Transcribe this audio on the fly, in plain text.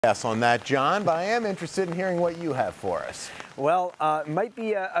Yes, on that, John, but I am interested in hearing what you have for us. Well, it might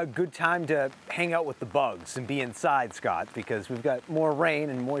be a good time to hang out with the bugs and be inside, Scott, because we've got more rain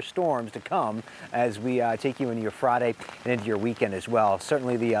and more storms to come as we take you into your Friday and into your weekend as well.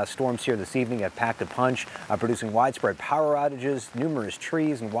 Certainly the storms here this evening have packed a punch, producing widespread power outages, numerous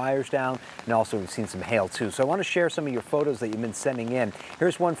trees and wires down, and also we've seen some hail too. So I want to share some of your photos that you've been sending in.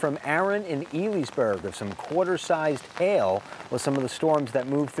 Here's one from Aaron in Elysburg of some quarter-sized hail with some of the storms that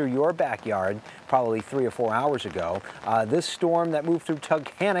moved through your backyard probably 3 or 4 hours ago. This storm that moved through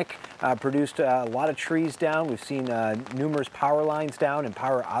Tunkhannock produced a lot of trees down. We've seen numerous power lines down and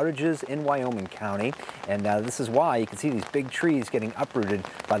power outages in Wyoming County. And this is why you can see these big trees getting uprooted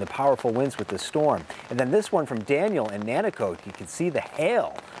by the powerful winds with this storm. And then this one from Daniel in Nanticoke, you can see the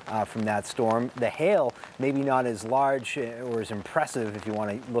hail from that storm. The hail maybe not as large or as impressive, if you want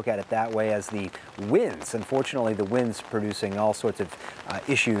to look at it that way, as the winds. Unfortunately, the winds producing all sorts of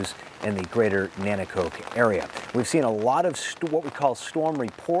issues in the greater Nanticoke area. We've seen a lot of what we call storm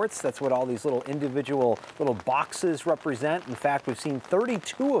reports. That's what all these little individual little boxes represent. In fact, we've seen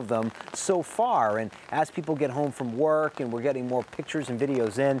 32 of them so far. And as people get home from work and we're getting more pictures and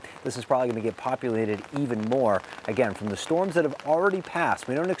videos in, this is probably going to get populated even more. Again, from the storms that have already passed,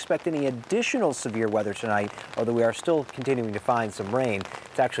 we don't expect any additional severe weather tonight, although we are still continuing to find some rain.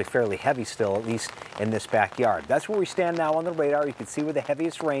 It's actually fairly heavy still, at least in this backyard. That's where we stand now on the radar. You can see where the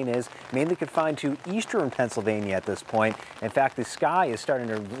heaviest rain is, mainly confined to eastern Pennsylvania at this point. In fact, the sky is starting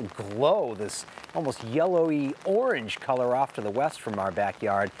to glow this almost yellowy orange color off to the west from our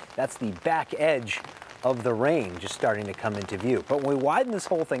backyard. That's the back edge of the rain just starting to come into view. But when we widen this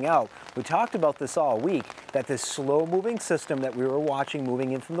whole thing out, we talked about this all week, that this slow-moving system that we were watching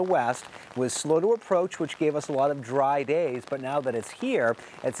moving in from the west was slow to approach, which gave us a lot of dry days. But now that it's here,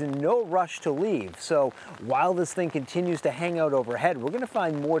 it's in no rush to leave. So while this thing continues to hang out overhead, we're going to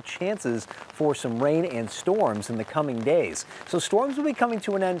find more chances for some rain and storms in the coming days. So storms will be coming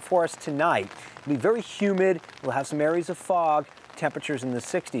to an end for us tonight. It'll be very humid. We'll have some areas of fog. Temperatures in the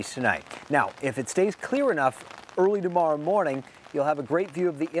 60s tonight. Now, if it stays clear enough early tomorrow morning, you'll have a great view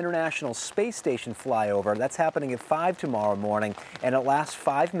of the International Space Station flyover. That's happening at 5 tomorrow morning, and it lasts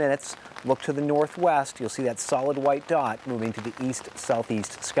 5 minutes. Look to the northwest. You'll see that solid white dot moving to the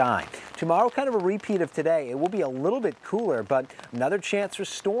east-southeast sky. Tomorrow, kind of a repeat of today. It will be a little bit cooler, but another chance for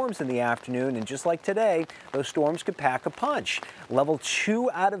storms in the afternoon, and just like today, those storms could pack a punch. Level 2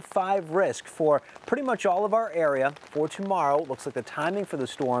 out of 5 risk for pretty much all of our area for tomorrow. Looks like the timing for the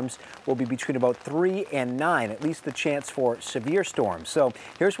storms will be between about 3 and 9, at least the chance for severe storms. So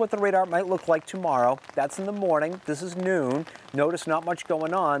here's what the radar might look like tomorrow. That's in the morning. This is noon. Notice not much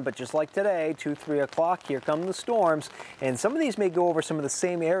going on, but just like today, 2, 3 o'clock, here come the storms. And some of these may go over some of the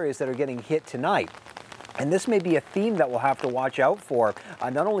same areas that are getting hit tonight. And this may be a theme that we'll have to watch out for,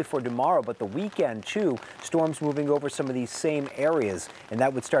 not only for tomorrow, but the weekend too. Storms moving over some of these same areas, and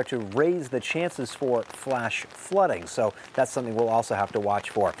that would start to raise the chances for flash flooding. So that's something we'll also have to watch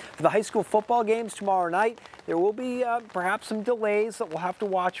for. For the high school football games tomorrow night, there will be perhaps some delays that we'll have to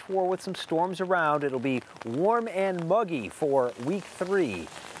watch for with some storms around. It'll be warm and muggy for week 3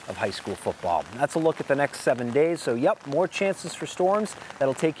 of high school football. That's a look at the next 7 days. So yep, more chances for storms.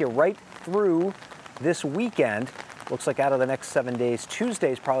 That'll take you right through this weekend. Looks like out of the next 7 days,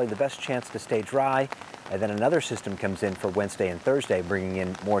 Tuesday is probably the best chance to stay dry. And then another system comes in for Wednesday and Thursday, bringing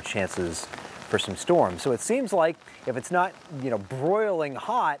in more chances for some storms. So it seems like if it's not, broiling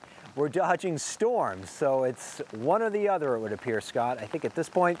hot, we're dodging storms. So it's one or the other, it would appear, Scott. I think at this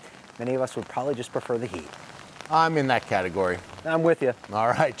point, many of us would probably just prefer the heat. I'm in that category. I'm with you. All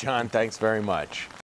right, John, thanks very much.